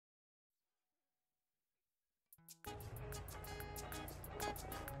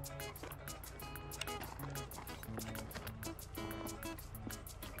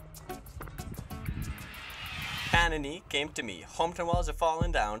on a knee, came to me. Hometown walls are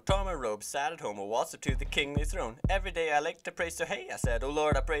falling down. Tore my robe, sat at home, a waltz up to the kingly throne. Every day I like to pray, so hey, I said, oh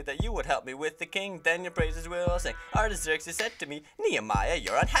Lord, I pray that you would help me with the king. Then your praises will I sing. Artaxerxes said to me, Nehemiah,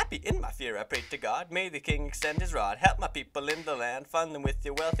 you're unhappy. In my fear I prayed to God. May the king extend his rod. Help my people in the land. Fund them with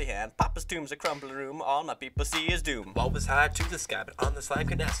your wealthy hand. Papa's tomb's a crumbling room. All my people see is doom. Wall was high to the sky, but on the slime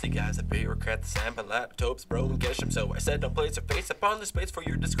could nasty guys. A bureaucrat, the sand, but laptops, bro, and Geshem. So I said, don't place your face upon the space for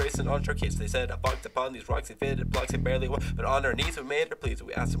your disgrace and on our case. They said, I walked upon these rocks and fitted blocks and barely won. But on our knees we made her please.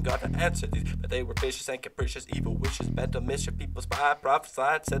 We asked him God to answer these. But they were vicious and capricious, evil wishes, bent on mischief. People spy,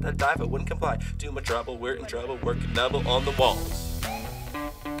 prophesied, said I'd die if I wouldn't comply. Too much trouble, we're in trouble, working double on the walls.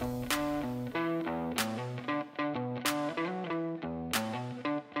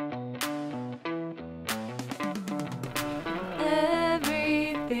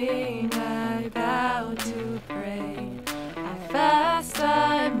 Everything I bow to pray, I fast,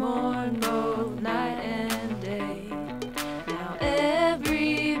 I mourn both night and day. Now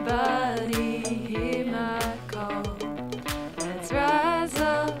everybody hear my call. Let's rise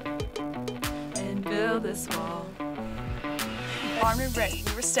up and build this wall. Armed and ready,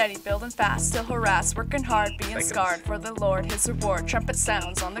 we were steady, building fast, still harassed, working hard, being scarred for the Lord, his reward. Trumpet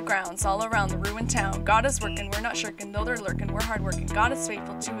sounds on the grounds, all around the ruined town. God is working, we're not shirking, though they're lurking, we're hard working. God is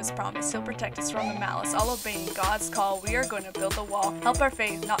faithful to his promise, he'll protect us from the malice. All obeying God's call, we are going to build the wall. Help our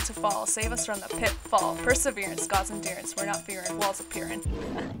faith not to fall, save us from the pitfall. Perseverance, God's endurance, we're not fearing, walls appearing.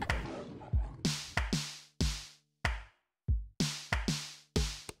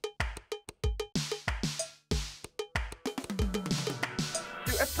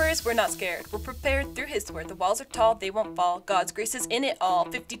 Our prayers, we're not scared. We're prepared through his word. The walls are tall, they won't fall. God's grace is in it all.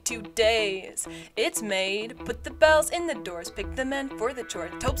 52 days. It's made. Put the bells in the doors. Pick the men for the chore.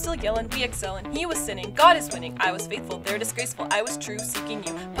 Tope still yelling, we excelling. He was sinning, God is winning. I was faithful, they're disgraceful. I was true, seeking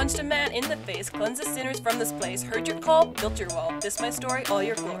you. Punched a man in the face. Cleansed the sinners from this place. Heard your call, built your wall. This my story, all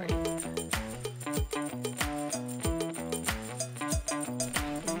your glory.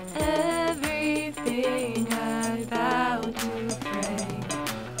 Everything I bow to pray.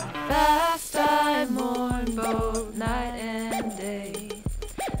 Fast I mourn both night and day.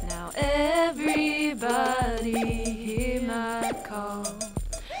 Now everybody hear my call.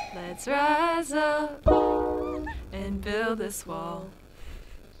 Let's rise up and build this wall.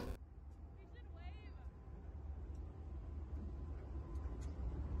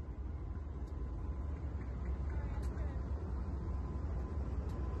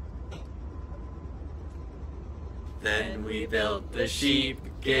 Then we built the sheep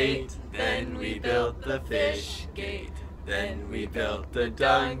gate, then we built the fish gate, then we built the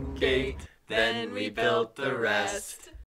dung gate, then we built the rest.